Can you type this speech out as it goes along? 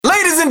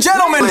and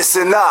gentlemen,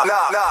 listen up.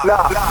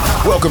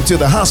 Welcome to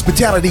the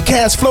Hospitality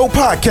Cash Flow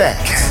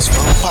Podcast.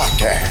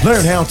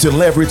 Learn how to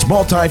leverage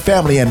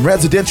multifamily and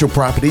residential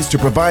properties to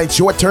provide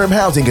short-term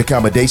housing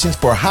accommodations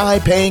for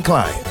high-paying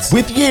clients.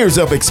 With years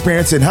of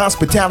experience in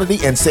hospitality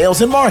and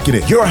sales and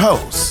marketing, your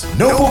host,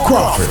 Noble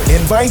Crawford,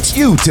 invites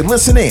you to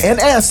listen in and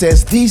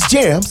access these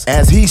gems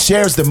as he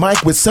shares the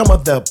mic with some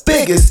of the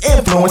biggest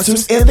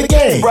influencers in the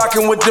game.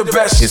 Rocking with the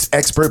best. His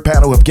expert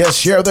panel of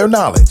guests share their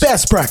knowledge,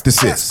 best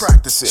practices,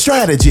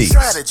 strategies,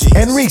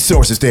 and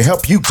resources to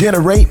help you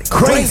generate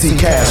crazy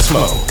cash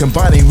flow,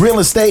 combining real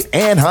estate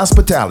and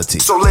hospitality.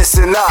 So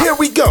listen up. Here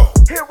we go.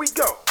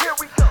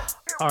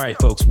 All right,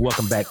 folks,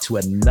 welcome back to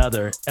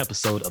another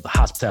episode of the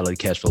Hospitality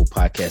Cash Flow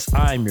Podcast.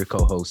 I'm your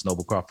co-host,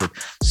 Noble Crawford.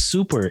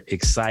 Super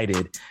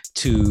excited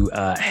to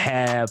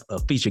have a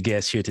featured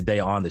guest here today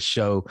on the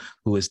show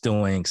who is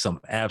doing some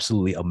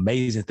absolutely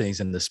amazing things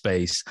in the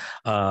space.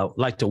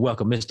 Like to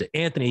welcome Mr.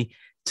 Anthony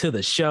to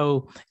the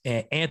show.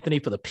 And Anthony,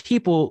 for the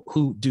people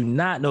who do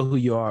not know who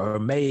you are or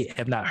may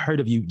have not heard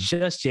of you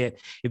just yet,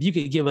 if you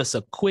could give us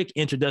a quick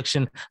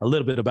introduction, a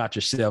little bit about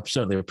yourself,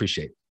 certainly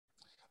appreciate it.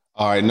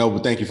 All right, Noble,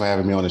 thank you for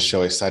having me on the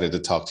show. Excited to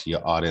talk to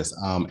your audience.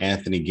 I'm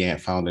Anthony Gant,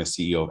 founder and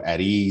CEO of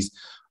At Ease.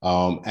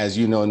 As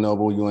you know,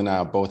 Noble, you and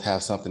I both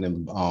have something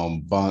in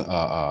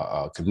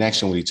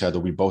connection with each other.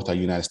 We both are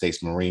United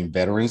States Marine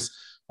veterans.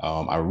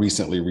 I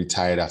recently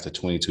retired after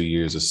 22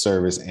 years of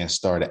service and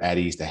started At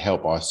Ease to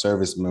help our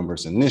service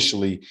members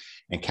initially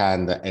and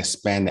kind of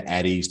expand the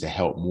At Ease to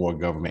help more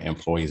government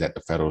employees at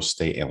the federal,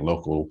 state, and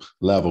local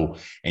level.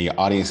 And your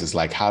audience is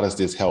like, how does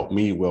this help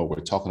me? Well,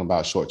 we're talking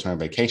about short-term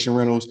vacation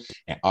rentals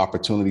and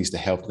opportunities to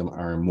help them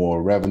earn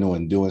more revenue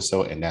in doing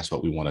so. And that's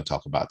what we want to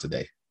talk about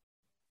today.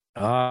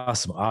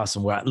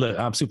 Awesome. Well, look,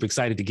 I'm super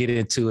excited to get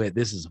into it.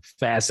 This is a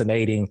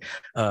fascinating,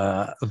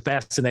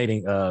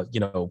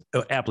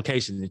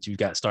 application that you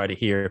got started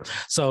here.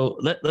 So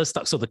let's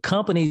talk. So the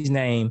company's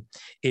name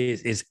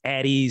is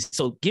At Ease.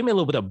 So give me a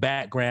little bit of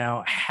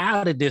background.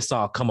 How did this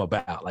all come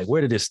about? Like,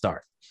 where did this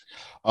start?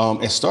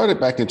 It started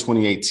back in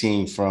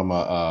 2018 from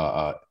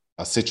a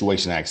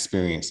situation I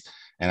experienced.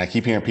 And I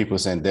keep hearing people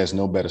saying there's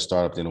no better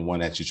startup than the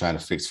one that you're trying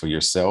to fix for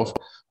yourself.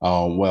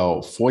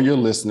 Well, for your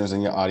listeners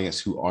and your audience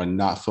who are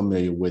not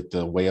familiar with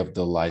the way of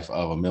the life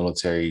of a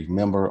military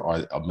member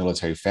or a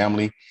military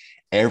family,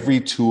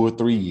 every 2 or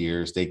 3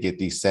 years, they get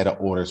these set of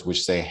orders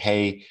which say,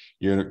 hey,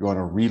 you're going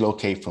to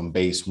relocate from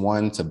base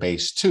 1 to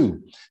base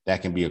 2.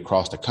 That can be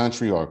across the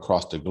country or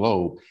across the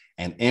globe.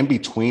 And in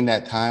between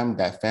that time,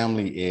 that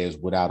family is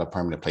without a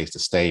permanent place to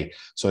stay.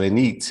 So they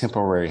need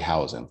temporary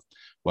housing.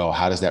 Well,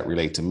 how does that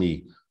relate to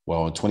me?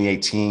 Well, in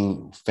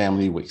 2018,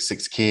 family with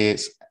 6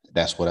 kids.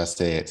 That's what I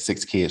said.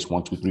 6 kids,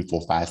 1, 2, 3,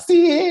 4, 5,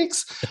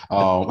 6.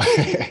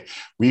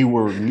 We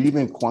were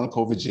leaving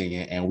Quantico,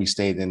 Virginia, and we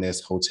stayed in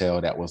this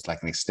hotel that was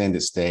like an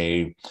extended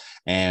stay.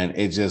 And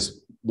it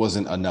just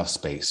wasn't enough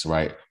space,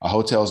 right? A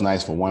hotel is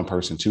nice for 1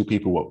 person, 2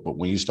 people, but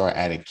when you start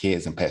adding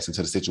kids and pets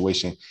into the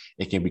situation,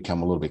 it can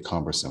become a little bit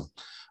cumbersome.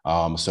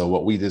 So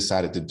what we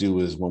decided to do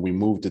is when we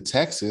moved to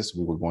Texas,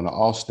 we were going to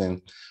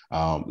Austin.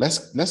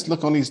 Let's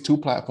look on these 2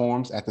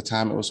 platforms. At the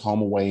time, it was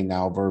HomeAway,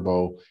 now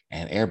Vrbo,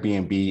 and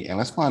Airbnb. And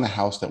let's find a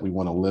house that we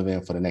want to live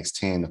in for the next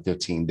 10 to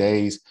 15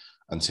 days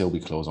until we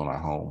close on our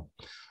home.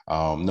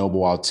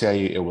 Noble, I'll tell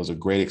you, it was a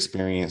great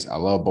experience. I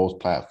love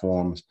both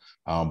platforms.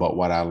 But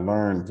what I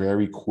learned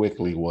very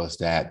quickly was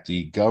that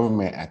the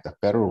government at the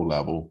federal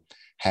level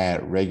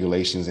had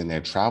regulations in their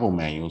travel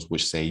manuals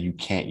which say you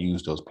can't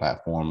use those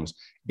platforms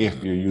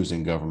if you're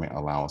using government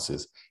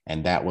allowances.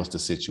 And that was the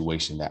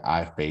situation that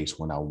I faced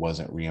when I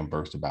wasn't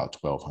reimbursed about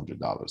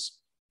 $1,200.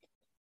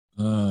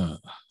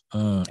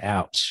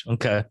 Ouch.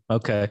 Okay.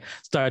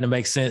 Starting to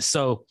make sense.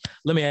 So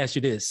let me ask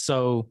you this.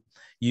 So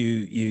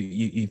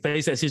you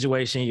face that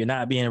situation, you're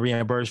not being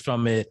reimbursed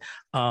from it.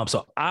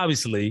 So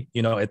obviously,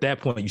 at that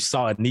point you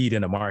saw a need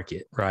in the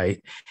market, right?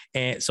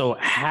 And so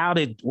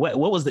what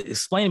was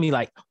explain to me,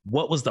 like,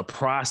 what was the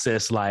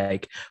process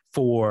like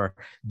for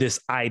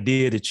this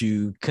idea that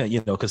you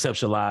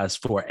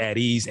conceptualized for At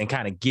Ease and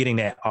kind of getting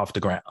that off the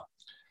ground?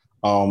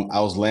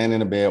 I was laying in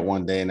the bed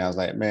one day and I was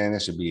like, man,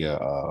 there should be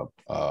a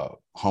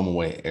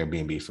HomeAway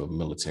Airbnb for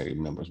military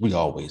members. We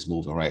always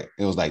moving, right?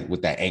 It was like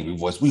with that angry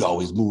voice, we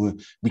always moving.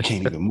 We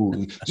can't even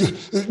move,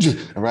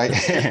 right?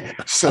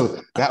 So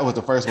that was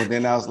the first one.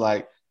 Then I was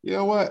like, you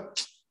know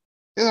what?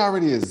 It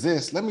already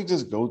exists. Let me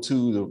just go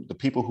to the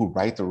people who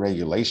write the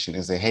regulation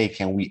and say, hey,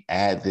 can we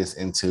add this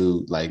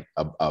into like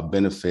a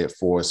benefit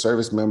for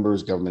service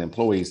members, government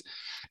employees?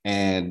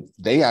 And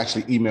they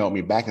actually emailed me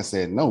back and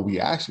said, no,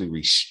 we actually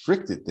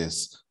restricted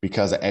this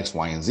because of X,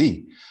 Y, and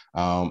Z.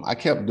 I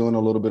kept doing a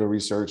little bit of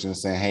research and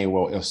saying, hey,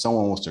 well, if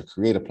someone wants to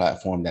create a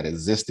platform that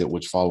existed,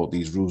 which followed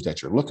these rules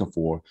that you're looking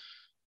for,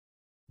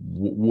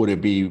 would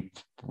it be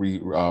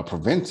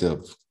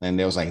preventive? And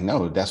they was like,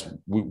 no,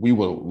 we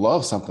would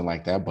love something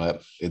like that,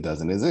 but it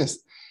doesn't exist.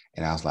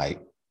 And I was like,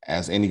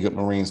 as any good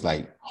Marines,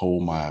 like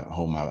hold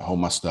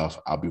my stuff.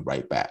 I'll be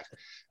right back.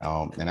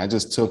 And I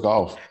just took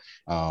off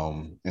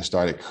and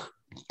started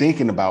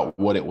thinking about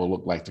what it will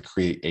look like to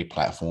create a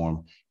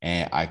platform.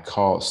 And I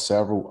called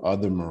several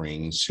other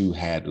Marines who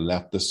had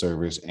left the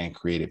service and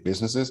created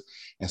businesses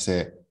and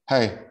said,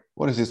 hey,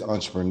 what is this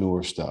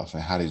entrepreneur stuff?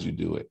 And how did you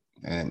do it?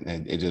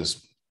 And it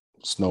just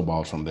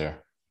snowballed from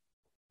there.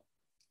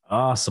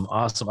 Awesome.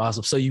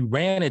 So you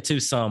ran into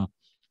some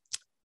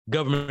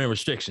government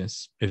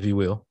restrictions, if you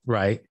will,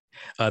 right?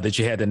 That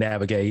you had to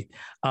navigate.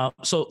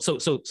 So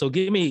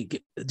give me,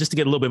 just to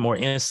get a little bit more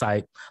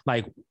insight,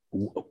 like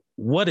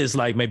what is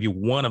like maybe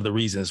one of the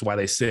reasons why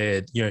they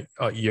said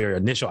your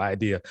initial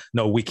idea,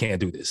 no, we can't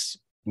do this?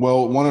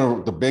 Well, one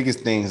of the biggest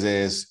things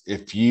is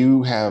if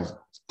you have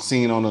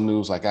seen on the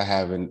news, like I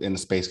have in the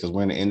space, because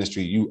we're in the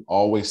industry, you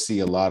always see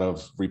a lot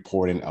of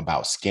reporting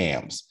about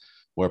scams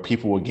where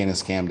people were getting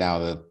scammed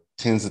out of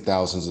tens of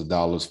thousands of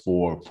dollars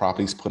for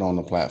properties put on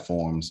the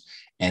platforms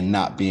and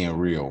not being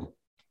real.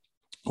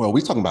 Well,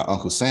 we're talking about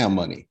Uncle Sam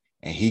money,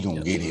 and he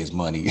gonna get his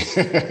money.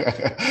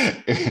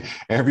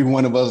 Every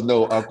one of us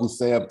know Uncle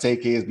Sam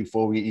take his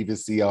before we even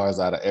see ours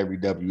out of every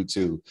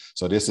W-2.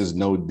 So this is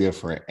no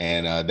different.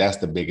 And that's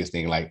the biggest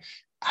thing. Like,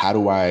 how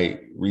do I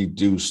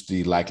reduce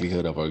the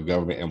likelihood of a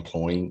government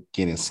employee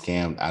getting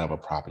scammed out of a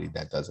property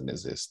that doesn't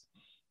exist?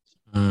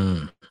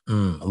 I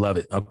love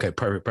it. Okay,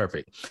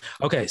 perfect.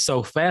 Okay,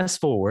 so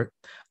fast forward,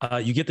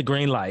 you get the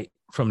green light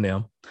from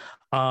them.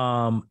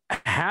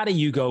 How do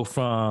you go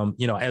from,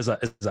 as an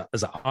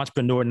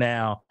entrepreneur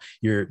now,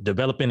 you're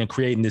developing and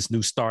creating this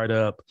new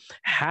startup.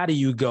 How do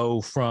you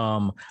go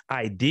from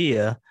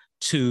idea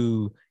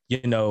to,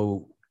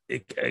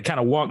 kind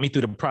of walk me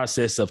through the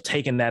process of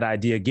taking that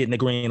idea, getting the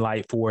green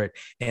light for it.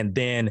 And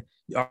then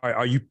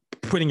are you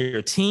putting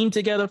your team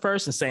together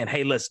first and saying,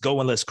 hey, let's go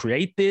and let's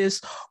create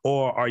this?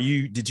 Or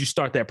did you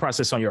start that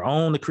process on your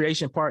own, the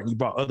creation part, and you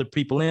brought other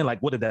people in? Like,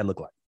 what did that look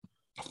like?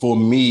 For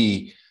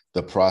me,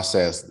 the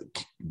process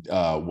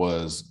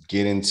was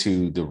get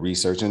into the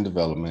research and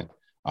development,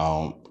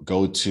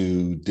 go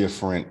to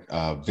different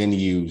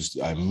venues,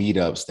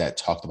 meetups that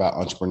talked about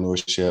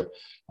entrepreneurship,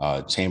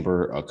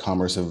 chamber of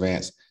commerce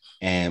events.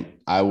 And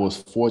I was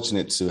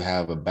fortunate to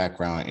have a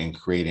background in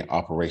creating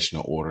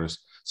operational orders.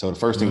 So the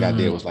first thing I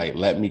did was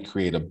let me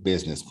create a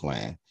business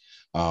plan.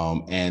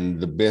 And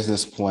the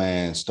business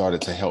plan started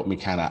to help me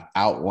kind of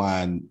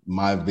outline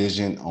my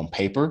vision on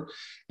paper.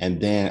 And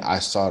then I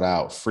sought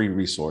out free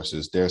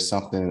resources. There's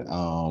something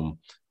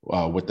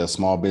with the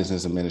Small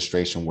Business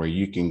Administration where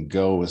you can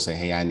go and say,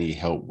 hey, I need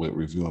help with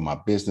reviewing my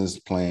business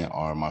plan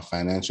or my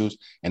financials,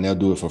 and they'll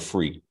do it for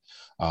free.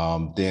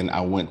 Then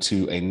I went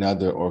to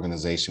another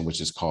organization,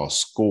 which is called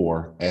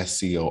SCORE,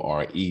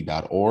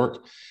 SCORE.org.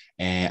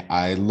 And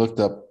I looked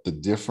up the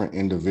different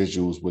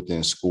individuals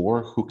within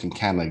SCORE who can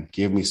kind of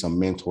give me some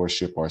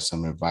mentorship or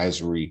some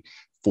advisory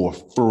for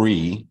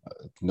free.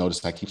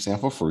 Notice I keep saying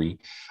for free.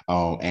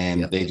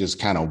 They just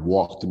kind of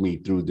walked me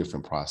through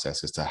different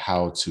processes to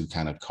how to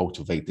kind of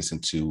cultivate this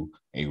into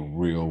a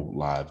real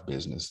live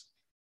business.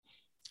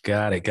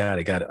 Got it.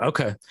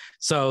 Okay.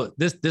 So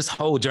this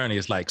whole journey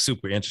is like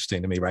super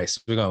interesting to me, right?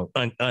 So we're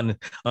going to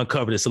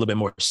uncover this a little bit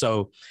more.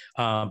 So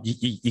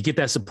you get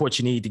that support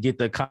you need to get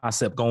the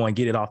concept going,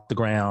 get it off the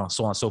ground,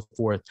 so on and so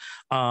forth.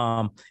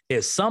 At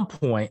some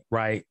point,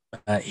 right,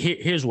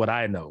 here's what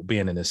I know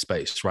being in this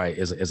space, right,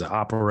 as an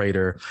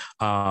operator.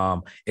 At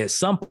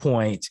some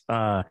point,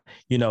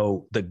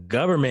 the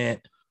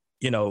government,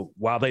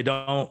 while they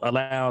don't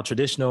allow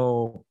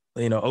traditional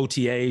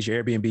OTAs,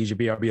 your Airbnbs,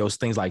 your VRBOs,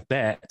 things like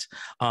that.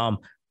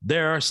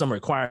 There are some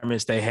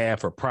requirements they have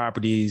for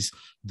properties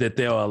that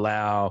they'll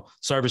allow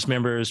service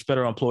members,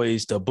 federal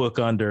employees to book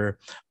under,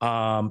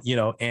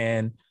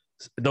 and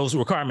those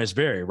requirements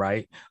vary,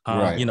 right?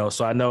 Right.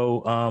 So I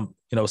know,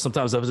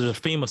 sometimes there's a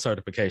FEMA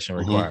certification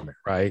requirement,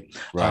 right?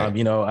 Right.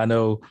 I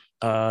know,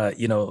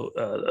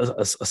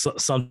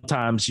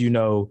 sometimes,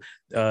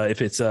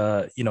 if it's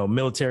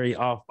military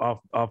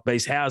off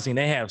base housing,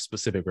 they have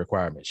specific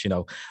requirements,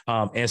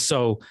 and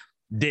so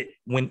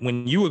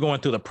when you were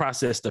going through the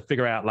process to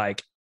figure out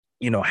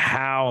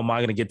how am I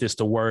going to get this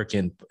to work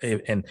and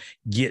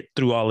get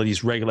through all of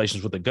these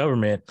regulations with the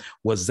government,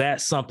 was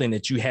that something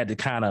that you had to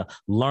kind of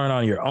learn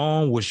on your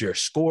own? Was your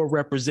SCORE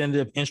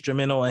representative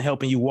instrumental in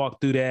helping you walk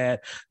through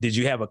that? Did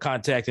you have a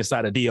contact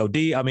inside of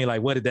DOD? I mean,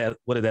 what did that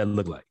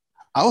look like?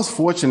 I was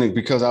fortunate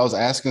because I was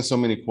asking so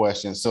many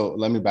questions. So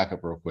let me back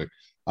up real quick.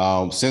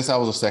 Since I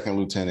was a second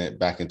lieutenant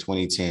back in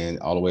 2010,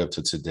 all the way up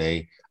to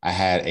today, I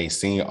had a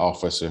senior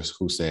officer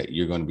who said,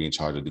 you're going to be in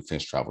charge of the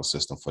defense travel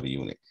system for the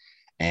unit.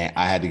 And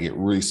I had to get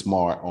really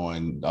smart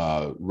on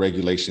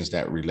regulations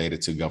that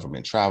related to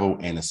government travel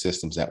and the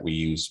systems that we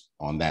use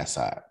on that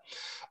side.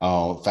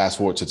 Fast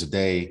forward to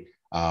today,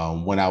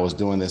 when I was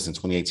doing this in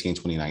 2018,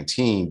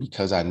 2019,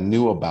 because I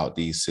knew about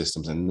these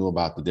systems and knew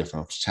about the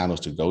different channels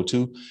to go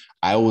to,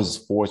 I was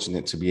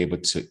fortunate to be able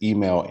to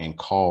email and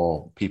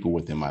call people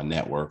within my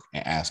network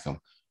and ask them,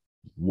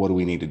 what do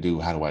we need to do?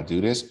 How do I do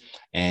this?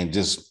 And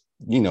just,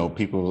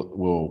 people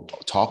will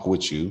talk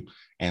with you.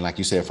 And like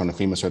you said, from the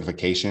FEMA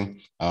certification,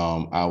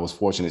 I was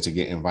fortunate to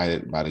get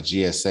invited by the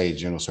GSA,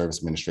 General Service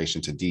Administration,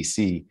 to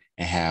DC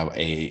and have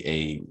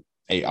a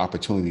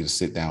opportunity to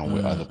sit down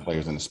with other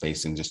players in the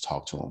space and just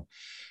talk to them.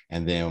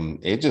 And then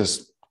it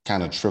just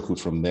kind of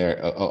trickled from there.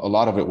 A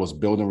lot of it was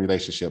building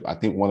relationship. I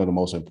think one of the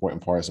most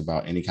important parts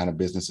about any kind of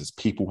business is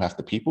people have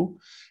to people.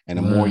 And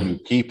the more you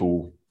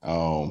people,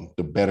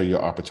 the better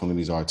your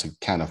opportunities are to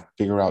kind of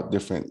figure out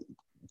different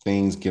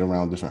things, get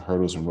around different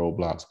hurdles and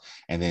roadblocks,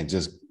 and then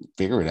just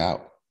figure it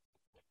out.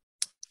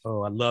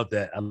 Oh, I love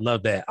that. I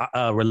love that.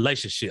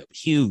 Relationship,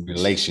 huge.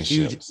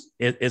 Relationships.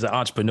 Huge as an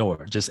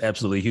entrepreneur, just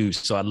absolutely huge.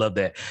 So I love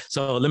that.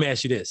 So let me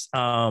ask you this.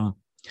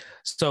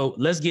 So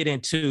let's get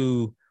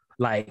into,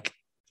 like,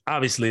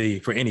 obviously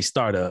for any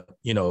startup,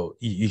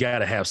 you got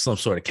to have some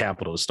sort of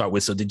capital to start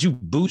with. So did you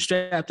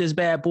bootstrap this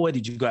bad boy?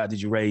 Did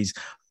you raise,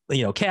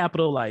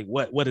 capital? Like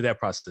what did that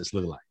process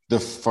look like? The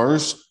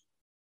first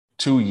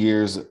 2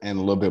 years and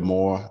a little bit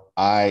more,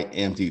 I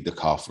emptied the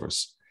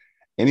coffers.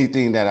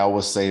 Anything that I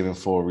was saving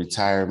for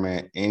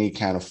retirement, any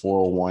kind of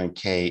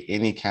 401k,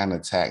 any kind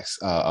of tax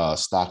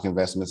stock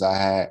investments I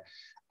had,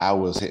 I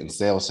was hitting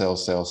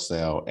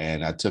sell.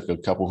 And I took a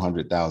couple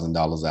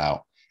 $100,000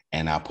 out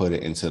and I put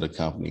it into the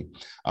company.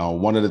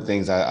 One of the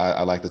things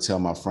I like to tell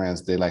my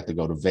friends, they like to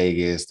go to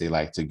Vegas. They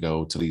like to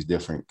go to these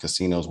different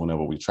casinos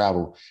whenever we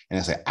travel. And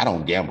I say, I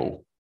don't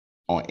gamble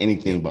on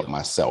anything but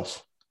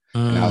myself.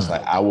 And I was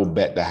like, I will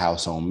bet the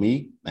house on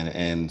me.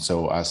 And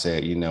so I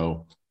said,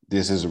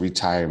 this is a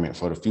retirement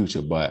for the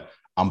future, but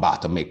I'm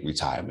about to make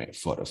retirement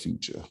for the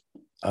future.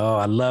 Oh,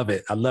 I love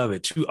it. I love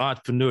it. True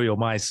entrepreneurial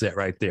mindset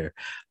right there.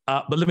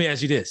 But let me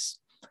ask you this,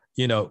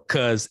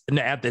 because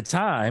at the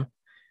time,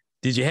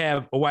 did you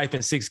have a wife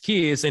and 6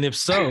 kids? And if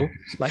so,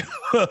 like,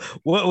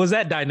 what was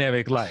that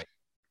dynamic like?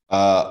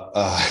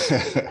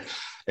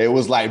 It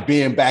was like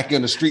being back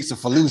in the streets of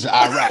Fallujah,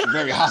 Iraq,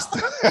 very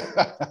hostile.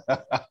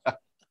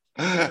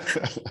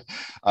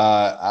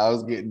 I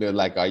was getting there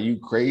like, are you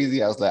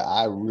crazy? I was like,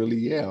 I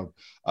really am.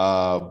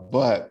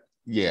 But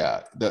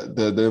yeah,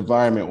 the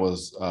environment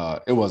was,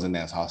 it wasn't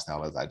as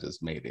hostile as I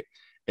just made it.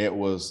 It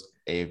was,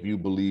 if you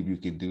believe you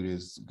can do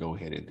this, go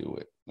ahead and do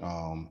it.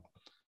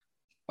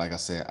 Like I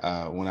said,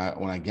 when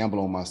I gamble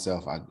on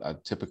myself, I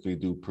typically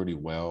do pretty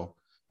well.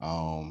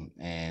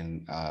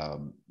 And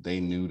they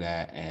knew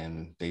that,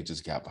 and they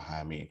just got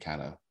behind me and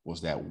kind of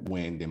was that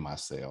wind in my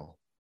sail.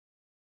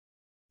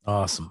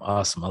 Awesome.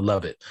 I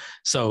love it.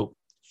 So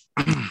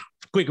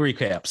quick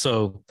recap.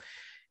 So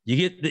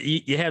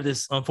you have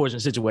this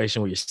unfortunate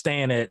situation where you're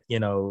staying at,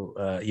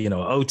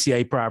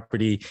 OTA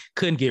property,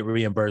 couldn't get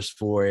reimbursed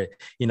for it,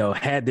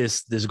 had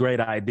this great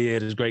idea,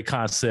 this great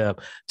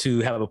concept to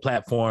have a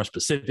platform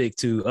specific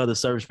to other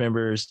service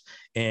members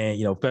and,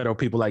 federal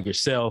people like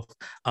yourself.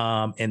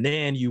 And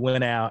then you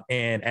went out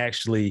and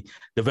actually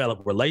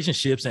developed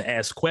relationships and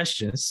asked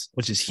questions,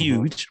 which is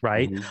huge,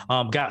 right?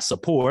 Got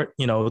support,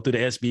 through the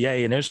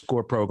SBA and their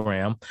SCORE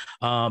program.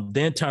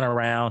 Then turn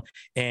around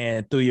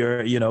and through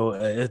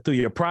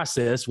your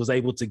process was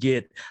able to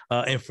get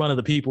in front of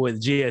the people at the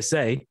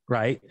GSA,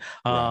 right?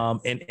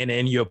 And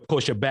then of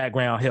course your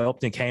background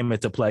helped and came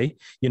into play,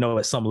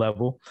 at some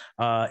level.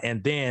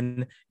 And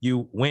then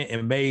you went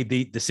and made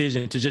the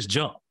decision to just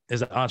jump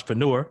as an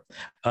entrepreneur,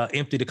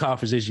 empty the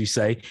coffers, as you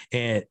say,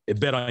 and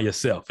bet on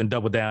yourself and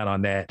double down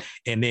on that.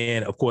 And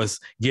then of course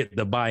get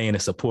the buy-in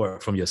and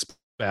support from your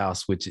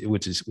spouse, which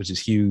is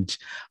huge.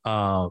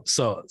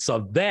 So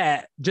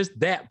that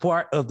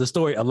part of the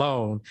story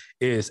alone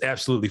is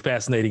absolutely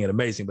fascinating and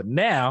amazing. But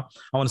now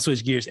I want to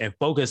switch gears and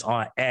focus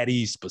on At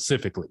Ease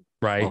specifically,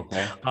 right?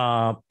 Okay.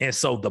 And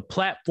so the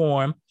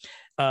platform,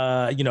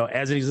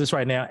 as it exists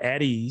right now,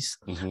 At Ease.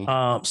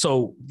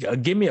 So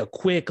give me a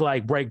quick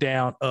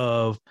breakdown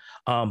of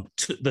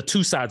the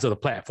two sides of the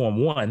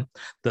platform. One,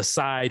 the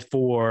side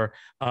for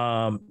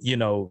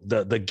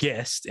the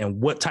guest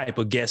and what type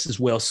of guest is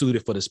well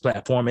suited for this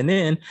platform, and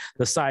then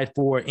the side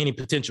for any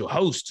potential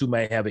host who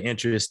may have an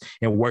interest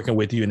in working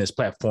with you in this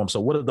platform.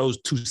 So what do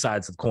those two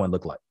sides of the coin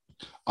look like?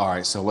 All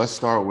right, so let's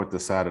start with the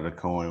side of the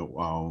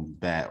coin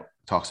that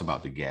talks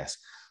about the guest.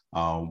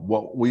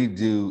 What we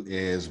do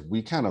is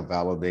we kind of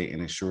validate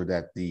and ensure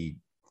that the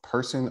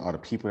person or the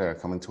people that are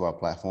coming to our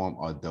platform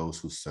are those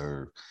who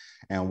serve.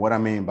 And what I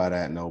mean by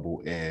that,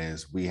 Noble,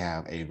 is we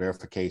have a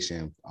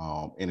verification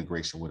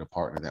integration with a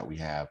partner that we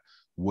have,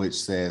 which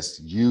says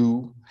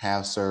you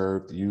have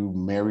served, you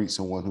married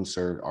someone who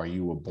served, or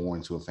you were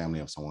born to a family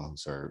of someone who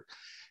served.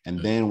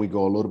 And then we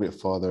go a little bit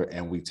further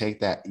and we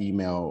take that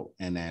email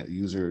and that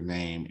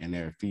username and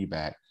their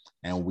feedback,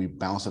 and we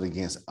bounce it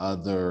against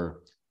other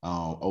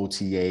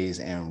OTAs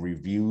and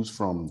reviews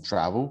from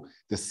travel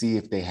to see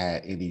if they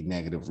had any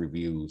negative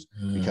reviews.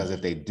 Because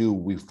if they do,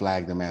 we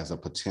flag them as a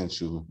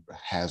potential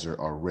hazard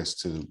or risk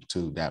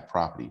to that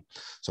property.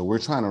 So we're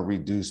trying to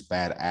reduce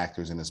bad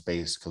actors in the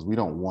space, because we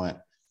don't want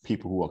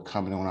people who are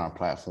coming on our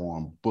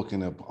platform,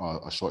 booking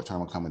a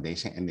short-term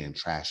accommodation and then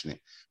trashing it.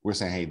 We're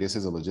saying, hey, this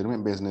is a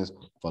legitimate business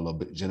for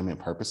legitimate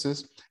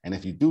purposes. And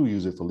if you do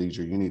use it for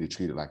leisure, you need to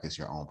treat it like it's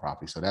your own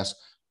property. So that's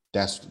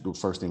the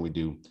first thing we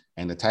do.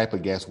 And the type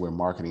of guests we're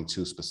marketing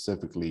to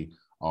specifically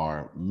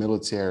are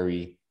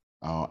military,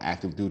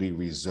 active duty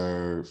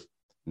reserve,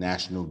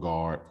 National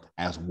Guard,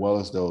 as well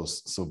as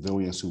those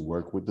civilians who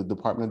work with the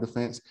Department of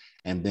Defense,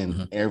 and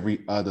then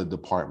every other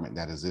department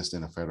that exists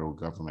in the federal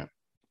government.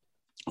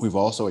 We've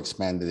also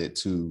expanded it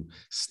to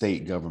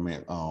state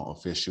government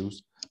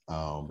officials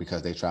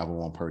because they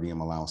travel on per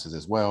diem allowances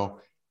as well,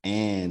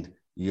 and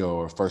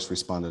your first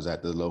responders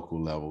at the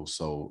local level.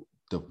 So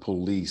the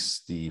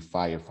police, the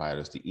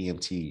firefighters, the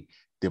EMT,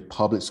 the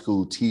public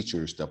school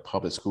teachers, the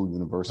public school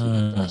university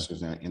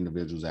professors and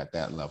individuals at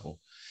that level.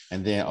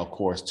 And then, of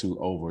course, to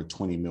over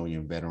 20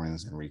 million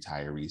veterans and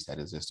retirees that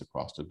exist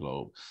across the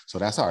globe. So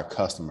that's our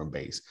customer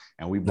base.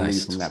 And we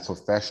believe from that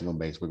professional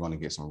base, we're going to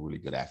get some really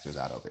good actors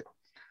out of it.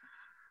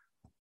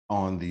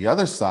 On the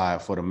other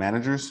side, for the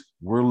managers,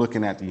 we're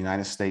looking at the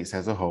United States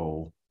as a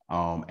whole.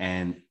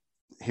 And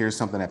here's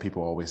something that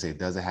people always say: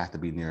 does it have to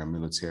be near a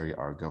military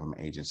or a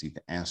government agency?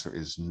 The answer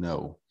is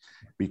no,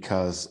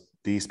 because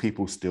these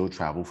people still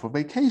travel for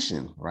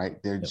vacation,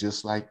 right? They're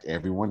just like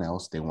everyone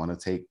else. They want to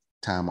take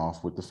time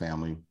off with the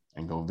family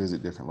and go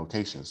visit different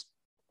locations.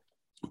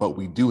 But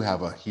we do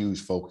have a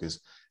huge focus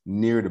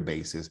near the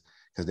bases,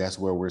 because that's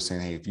where we're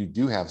saying, hey, if you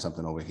do have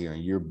something over here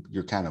and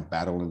you're kind of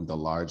battling the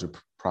larger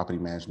property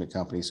management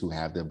companies who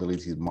have the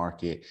ability to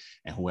market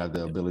and who have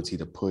the ability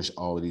to push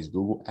all of these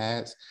Google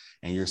ads,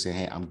 and you're saying,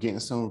 hey, I'm getting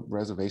some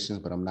reservations,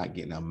 but I'm not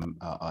getting them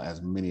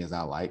as many as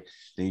I like,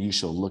 then you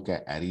should look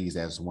at ease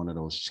as one of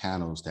those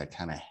channels that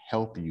kind of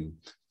help you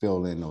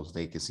fill in those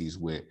vacancies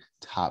with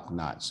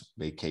top-notch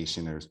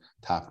vacationers,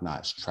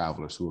 top-notch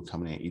travelers who are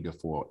coming in either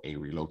for a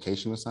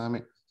relocation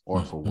assignment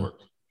or for work.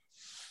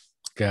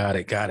 Got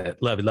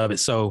it. Love it.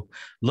 So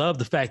love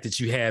the fact that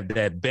you have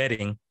that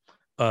vetting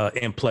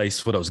in place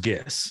for those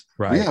guests,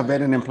 right? We have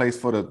vetting in place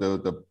for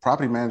the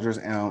property managers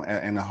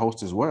and the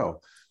host as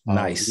well.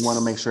 Nice. We want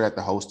to make sure that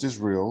the host is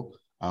real.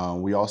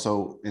 We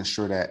also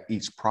ensure that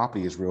each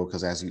property is real,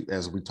 because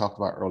as we talked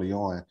about early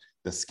on,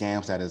 the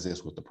scams that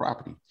exist with the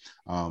property.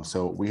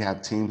 So we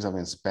have teams of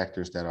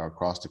inspectors that are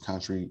across the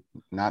country,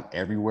 not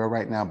everywhere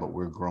right now, but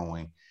we're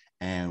growing,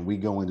 and we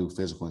go and do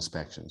physical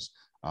inspections.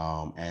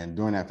 And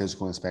during that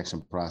physical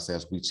inspection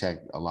process, we check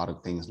a lot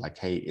of things like,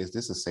 hey, is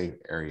this a safe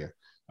area?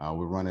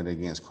 We're running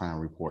against crime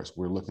reports.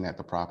 We're looking at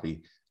the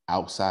property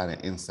outside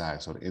and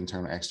inside, so the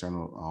internal,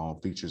 external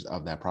features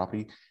of that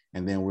property.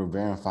 And then we're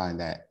verifying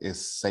that it's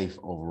safe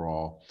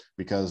overall,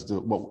 because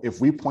if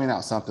we point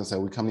out something, so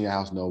we come to your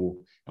house, Noble,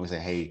 and we say,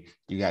 hey,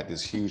 you got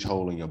this huge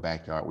hole in your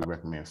backyard, we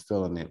recommend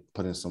filling it,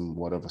 putting some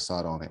whatever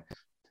sod on it.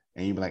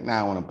 And you'd be like,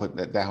 I want to put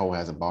that hole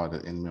has a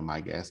bothered in my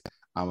guess.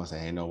 I'm gonna say,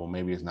 hey, no, well,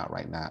 maybe it's not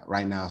right now.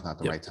 Right now is not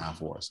the right time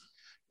for us,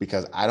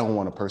 because I don't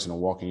want a person to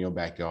walk in your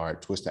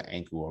backyard, twist an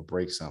ankle or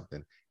break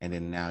something, and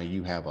then now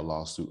you have a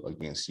lawsuit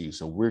against you.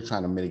 So we're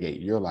trying to mitigate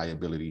your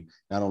liability,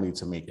 not only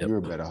to make you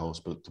a better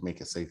host, but to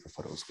make it safer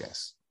for those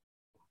guests.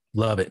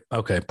 Love it.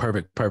 Okay,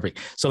 perfect.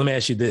 So let me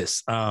ask you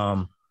this.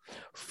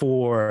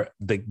 For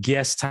the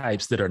guest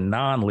types that are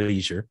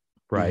non-leisure,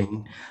 right?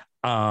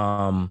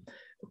 My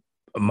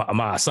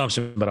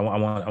assumption, but I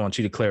want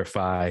you to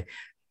clarify,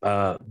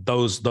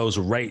 those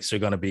rates are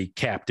going to be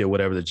capped at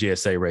whatever the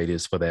GSA rate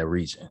is for that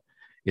region.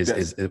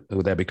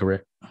 Would that be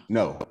correct?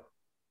 No,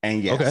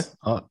 and yes.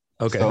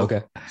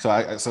 Okay. So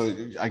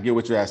I get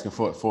what you're asking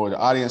for. For the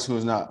audience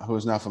who's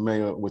not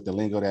familiar with the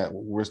lingo that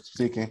we're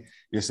speaking,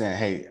 you're saying,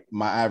 hey,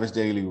 my average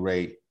daily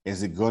rate,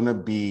 is it going to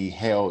be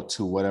held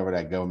to whatever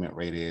that government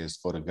rate is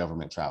for the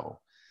government travel?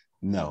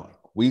 No,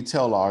 we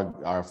tell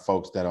our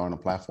folks that are on the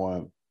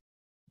platform,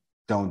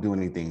 don't do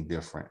anything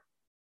different.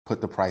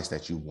 Put the price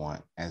that you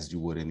want as you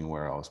would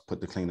anywhere else.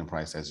 Put the cleaning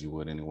price as you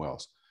would anywhere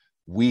else.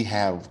 We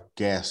have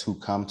guests who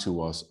come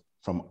to us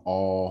from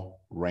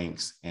all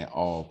ranks and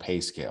all pay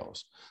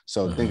scales.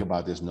 So think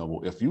about this,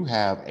 Noble. If you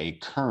have a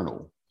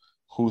colonel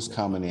who's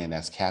coming in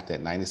that's capped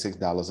at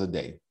 $96 a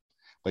day,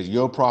 but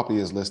your property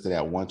is listed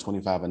at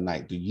 $125 a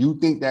night, do you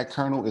think that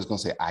colonel is going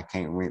to say, I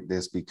can't rent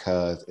this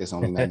because it's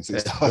only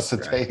 $96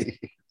 a day?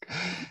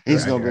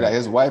 He's going to be like,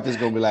 his wife is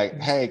going to be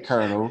like, hey,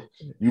 colonel,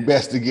 you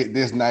best to get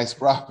this nice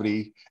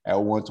property at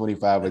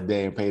 $125 a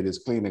day and pay this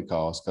cleaning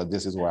cost, because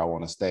this is where I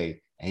want to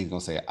stay. And he's going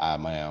to say, I,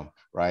 ma'am,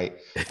 right?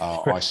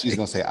 Or she's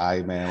going to say,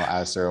 I, ma'am, or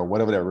I, sir, or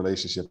whatever that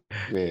relationship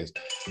is.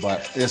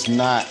 But it's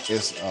not,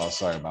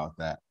 sorry about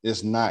that.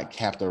 It's not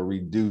capped or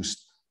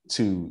reduced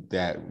to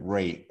that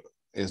rate.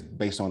 It's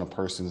based on a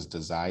person's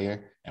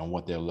desire and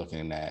what they're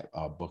looking at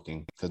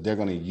booking, because they're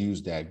going to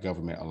use that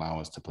government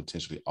allowance to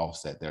potentially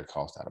offset their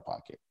cost out of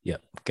pocket.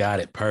 Yep. Got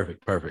it.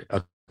 Perfect.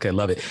 Okay.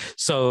 Love it.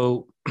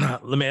 So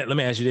let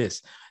me ask you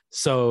this.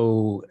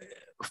 So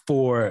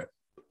for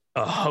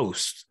a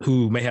host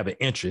who may have an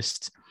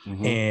interest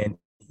in,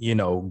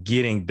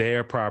 getting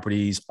their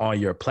properties on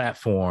your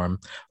platform,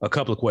 a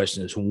couple of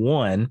questions.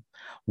 One,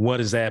 what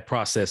does that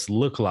process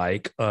look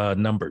like?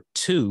 Number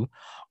two,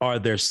 are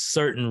there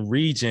certain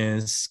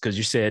regions, because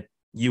you said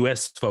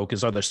U.S.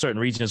 focus, are there certain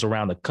regions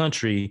around the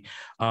country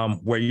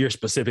where you're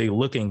specifically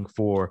looking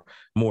for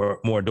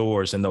more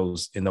doors in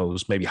those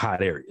maybe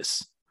hot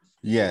areas?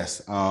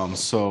 Yes.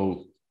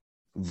 So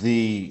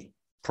the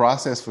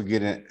process for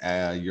getting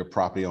your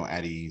property on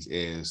at ease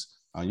is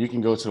You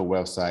can go to the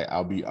website.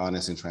 I'll be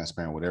honest and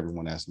transparent with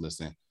everyone that's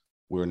listening.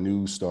 We're a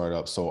new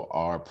startup, so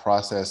our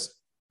process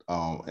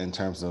in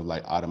terms of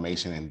like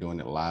automation and doing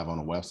it live on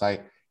the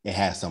website, it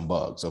has some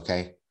bugs.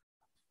 Okay,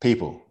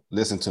 people,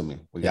 listen to me.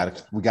 We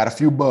got a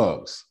few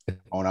bugs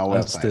on our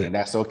website, and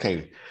that's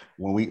okay.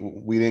 When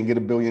we didn't get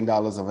 $1 billion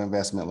of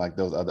investment like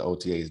those other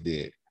OTAs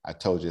did. I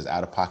told you it's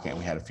out of pocket, and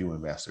we had a few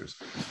investors.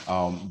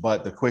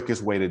 But the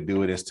quickest way to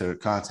do it is to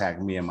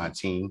contact me and my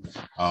team.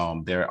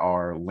 There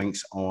are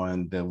links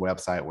on the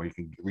website where you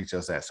can reach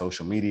us at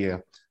social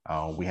media.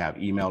 We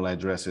have email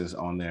addresses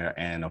on there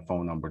and a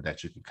phone number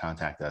that you can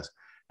contact us.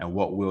 And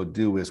what we'll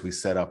do is we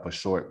set up a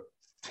short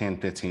 10,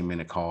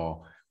 15-minute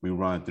call. We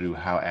run through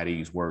how At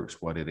Ease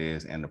works, what it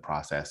is, and the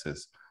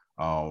processes.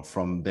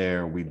 From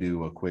there, we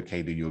do a quick,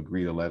 hey, do you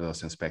agree to let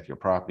us inspect your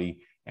property?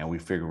 And we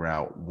figure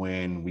out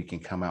when we can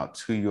come out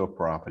to your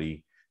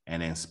property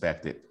and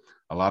inspect it.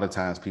 A lot of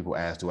times people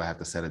ask, do I have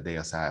to set a day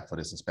aside for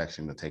this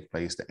inspection to take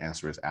place? The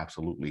answer is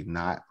absolutely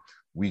not.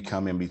 We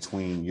come in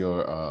between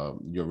your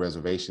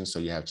reservations. So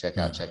you have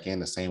checkout,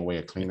 check-in, the same way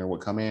a cleaner would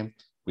come in.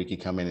 We can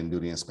come in and do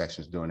the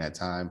inspections during that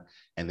time.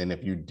 And then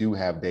if you do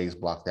have days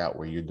blocked out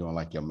where you're doing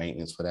like your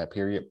maintenance for that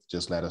period,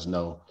 just let us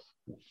know.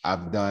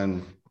 I've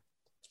done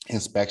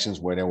inspections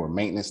where there were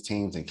maintenance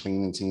teams and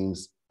cleaning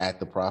teams at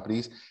the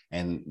properties,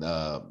 and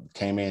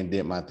came in,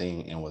 did my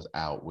thing, and was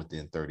out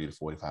within 30 to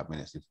 45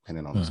 minutes,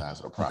 depending on the size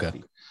of the property.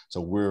 Okay.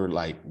 So we're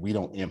like, we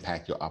don't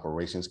impact your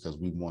operations because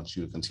we want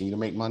you to continue to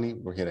make money.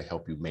 We're here to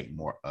help you make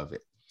more of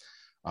it.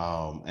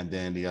 And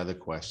then the other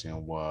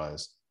question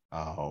was,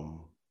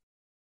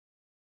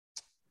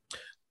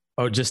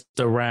 just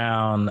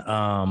around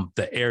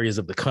the areas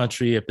of the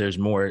country, if there's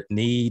more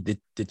need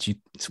that you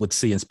would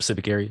see in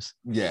specific areas?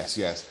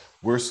 Yes.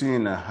 We're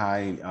seeing a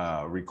high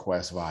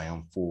request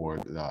volume for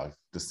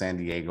the San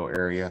Diego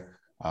area.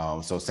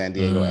 So San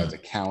Diego as a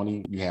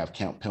county, you have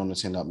Camp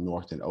Pendleton up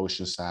north in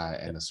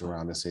Oceanside and the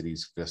surrounding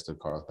cities, Vista,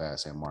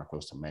 Carlsbad, San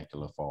Marcos,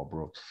 Temecula,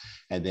 Fallbrook.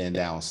 And then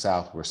down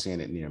south, we're seeing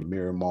it near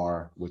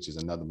Miramar, which is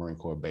another Marine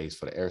Corps base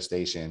for the air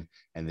station.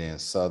 And then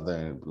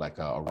southern, like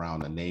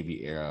around the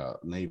Navy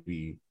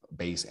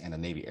base and a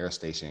Navy air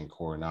station in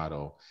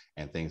Coronado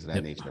and things of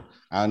that nature.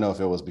 I don't know if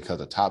it was because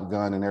of Top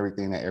Gun and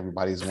everything that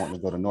everybody's wanting to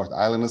go to North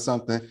Island or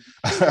something,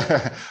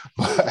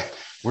 but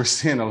we're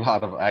seeing a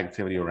lot of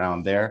activity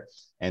around there.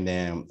 And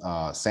then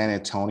San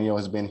Antonio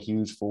has been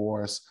huge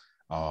for us.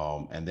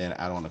 And then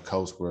out on the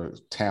coast, we're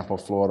Tampa,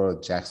 Florida,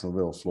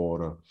 Jacksonville,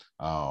 Florida,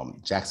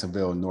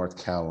 Jacksonville,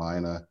 North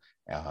Carolina,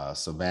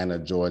 Savannah,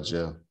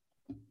 Georgia,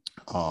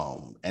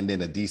 and then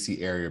the DC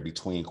area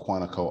between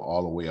Quantico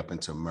all the way up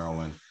into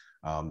Maryland.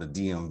 The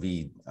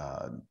DMV,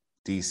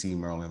 DC,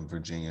 Maryland,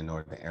 Virginia,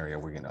 northern area,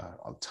 we're getting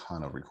a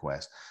ton of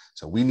requests.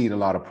 So we need a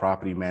lot of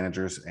property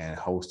managers and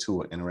hosts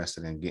who are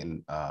interested in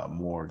getting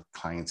more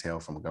clientele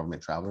from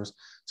government travelers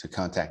to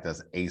contact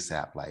us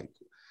ASAP. Like,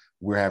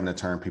 we're having to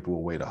turn people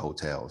away to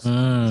hotels.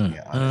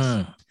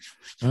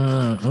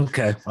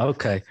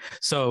 Okay.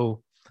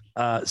 So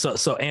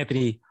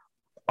Anthony,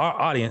 our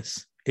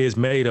audience is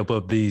made up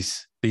of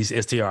these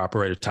STR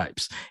operator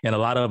types, and a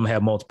lot of them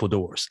have multiple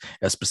doors.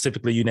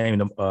 Specifically, you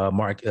named them,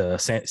 Mark,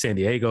 San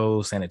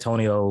Diego, San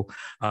Antonio.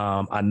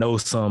 I know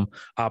some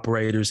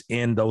operators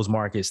in those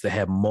markets that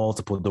have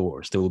multiple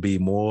doors that will be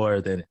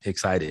more than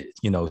excited,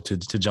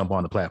 to jump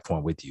on the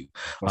platform with you.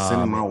 Well,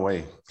 send them my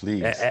way,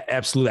 please.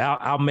 Absolutely.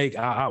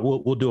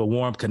 We'll do a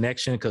warm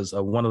connection because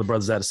one of the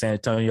brothers out of San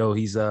Antonio,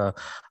 he's a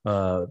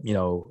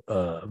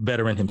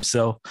veteran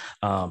himself.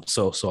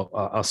 So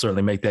I'll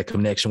certainly make that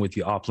connection with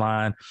you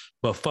offline.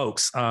 But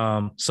folks,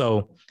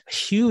 so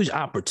huge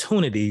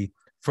opportunity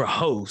for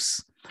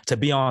hosts to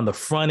be on the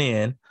front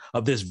end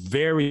of this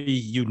very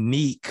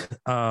unique,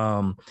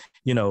 a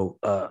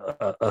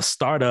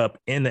startup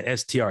in the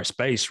STR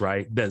space,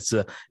 right? It's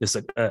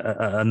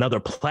another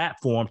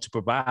platform to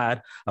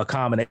provide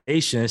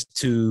accommodations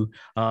to,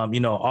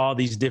 all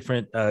these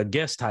different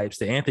guest types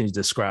that Anthony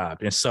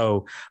described. And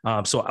so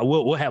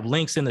we'll have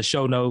links in the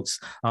show notes,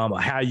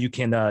 how you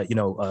can,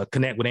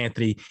 connect with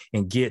Anthony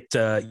and get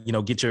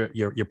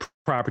your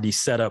property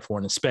set up for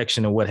an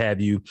inspection and what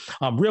have you.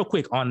 Real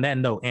quick on that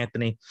note,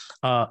 Anthony,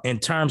 in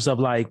terms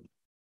of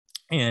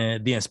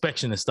and the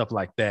inspection and stuff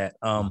like that.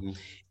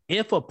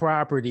 If a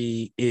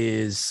property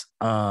is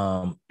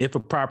FEMA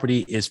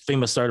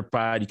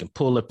certified, you can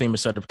pull a FEMA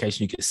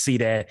certification. You can see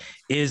that.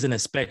 Is an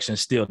inspection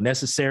still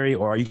necessary,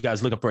 or are you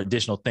guys looking for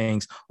additional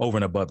things over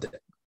and above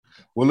that?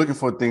 We're looking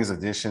for things in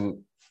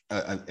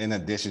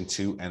addition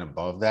to and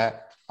above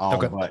that.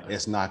 But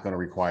it's not going to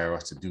require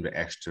us to do the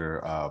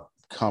extra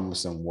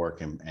cumbersome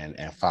work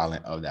and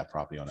filing of that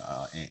property on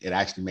and it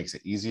actually makes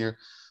it easier.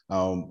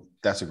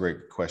 That's a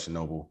great question,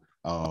 Noble.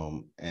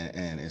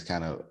 And it's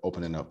kind of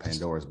opening up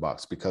Pandora's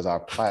box because our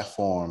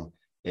platform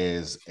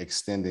is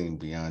extending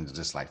beyond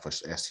just like for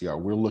STR.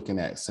 We're looking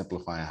at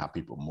simplifying how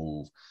people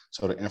move.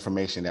 So the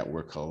information that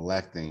we're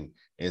collecting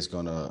is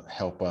going to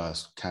help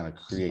us kind of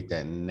create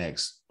that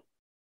next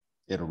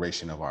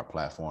iteration of our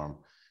platform.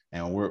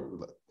 And we're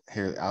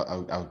here.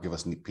 I'll give a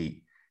sneak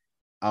peek.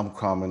 I'm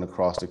coming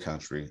across the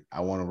country.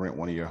 I want to rent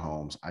one of your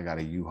homes. I got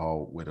a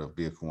U-Haul with a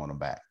vehicle on the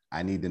back.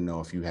 I need to know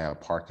if you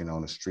have parking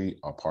on the street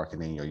or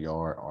parking in your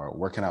yard, or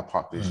where can I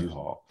park this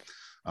U-Haul?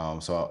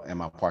 So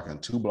am I parking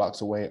 2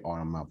 blocks away, or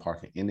am I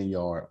parking in the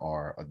yard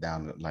or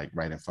down like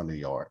right in front of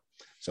the yard?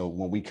 So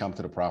when we come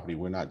to the property,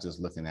 we're not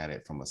just looking at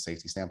it from a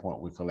safety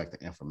standpoint. We collect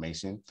the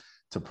information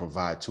to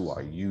provide to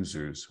our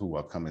users who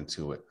are coming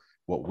to it.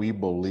 What we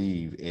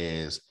believe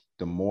is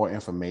the more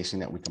information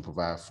that we can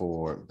provide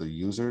for the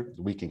user,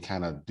 we can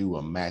kind of do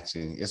a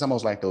matching. It's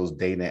almost like those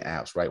dating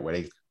apps, right? Where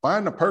they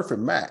find the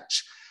perfect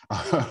match.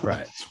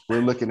 Right.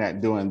 We're looking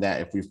at doing that.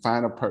 If we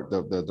find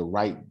the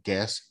right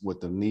guest with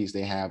the needs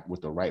they have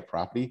with the right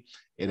property,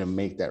 it'll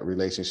make that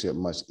relationship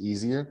much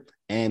easier.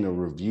 And the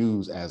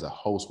reviews as a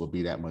host will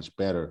be that much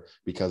better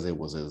because it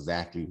was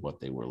exactly what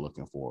they were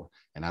looking for.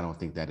 And I don't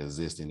think that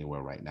exists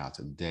anywhere right now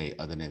today,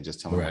 other than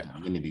just telling what the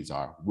amenities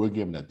are. We're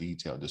giving a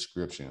detailed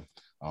description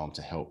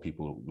to help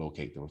people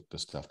locate the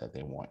stuff that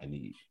they want and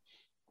need.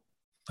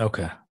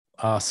 Okay.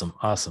 Awesome.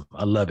 I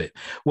love it.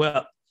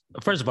 Well,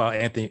 first of all,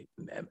 Anthony,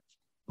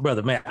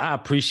 brother, man, I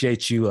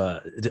appreciate you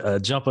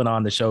jumping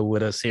on the show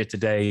with us here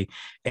today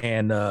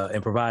and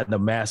providing a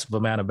massive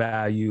amount of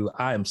value.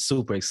 I am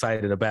super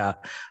excited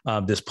about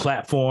this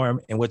platform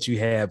and what you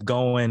have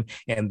going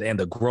and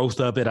the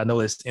growth of it. I know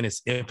it's in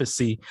its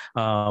infancy,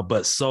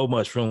 but so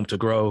much room to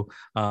grow.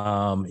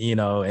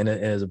 And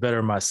as a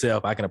veteran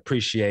myself, I can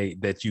appreciate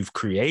that you've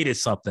created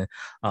something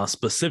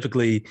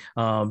specifically,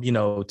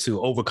 to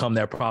overcome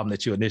that problem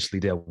that you initially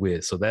dealt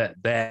with. So that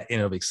in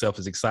and of itself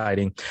is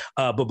exciting.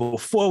 But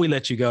before we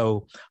let you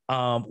go,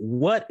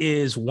 what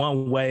is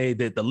one way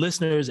that the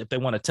listeners, if they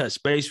want to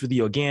touch base with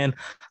you again,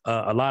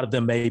 a lot of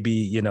them may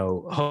be,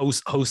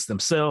 hosts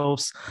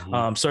themselves,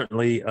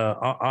 certainly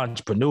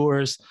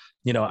entrepreneurs.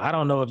 I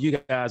don't know if you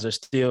guys are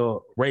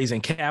still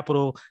raising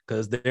capital,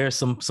 because there's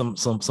some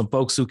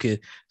folks who could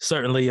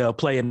certainly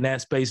play in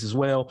that space as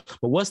well.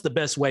 But what's the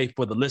best way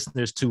for the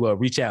listeners to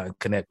reach out and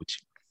connect with you?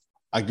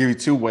 I'll give you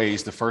 2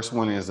 ways. The first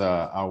one is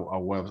our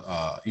web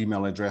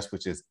email address,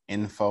 which is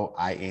info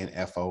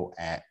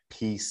at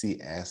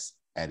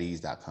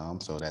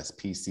pcsatease.com. So that's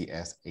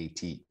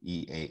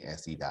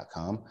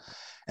pcsatease.com.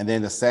 And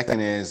then the second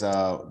is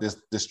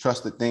this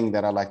trusted thing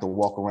that I like to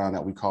walk around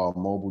that we call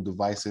mobile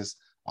devices,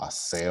 our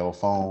cell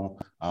phone,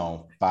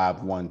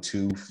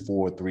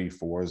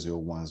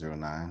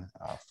 512-434-0109,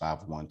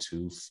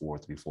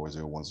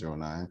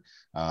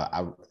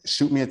 512-434-0109.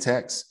 Shoot me a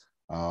text.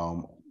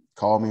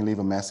 Call me, leave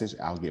a message.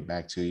 I'll get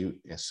back to you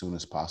as soon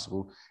as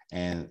possible.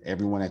 And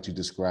everyone that you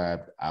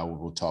described, I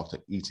will talk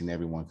to each and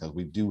every one, because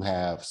we do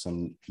have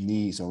some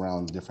needs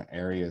around different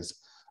areas.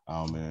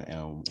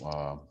 And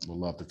we'll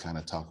love to kind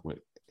of talk with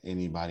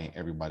anybody and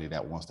everybody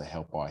that wants to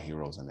help our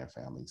heroes and their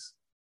families.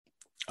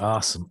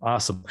 Awesome.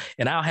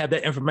 And I'll have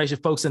that information,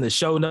 folks, in the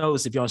show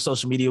notes. If you're on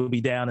social media, it will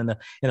be down in the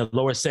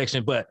lower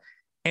section. But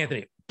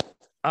Anthony,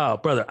 oh,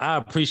 brother, I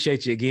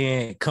appreciate you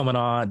again coming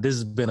on. This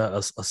has been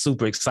a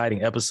super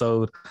exciting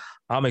episode.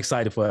 I'm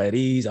excited for At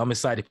Ease. I'm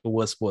excited for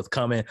what's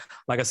forthcoming.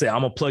 Like I said,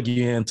 I'm going to plug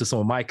you into some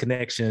of my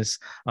connections,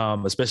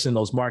 especially in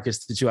those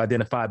markets that you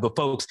identified. But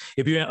folks,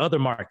 if you're in other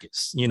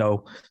markets,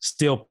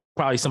 still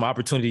probably some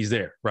opportunities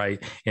there,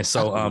 right? And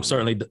so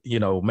certainly,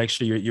 make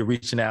sure you're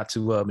reaching out to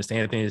Mr.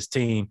 Anthony and his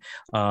team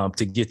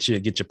to get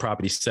your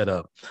property set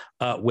up.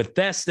 With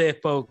that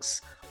said, folks,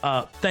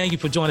 thank you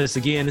for joining us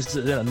again. This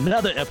is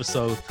another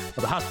episode of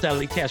the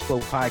Hospitality Cash Flow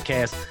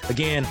Podcast.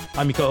 Again,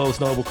 I'm your co-host,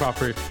 Noble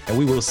Crawford, and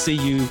we will see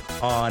you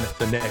on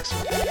the next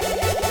one.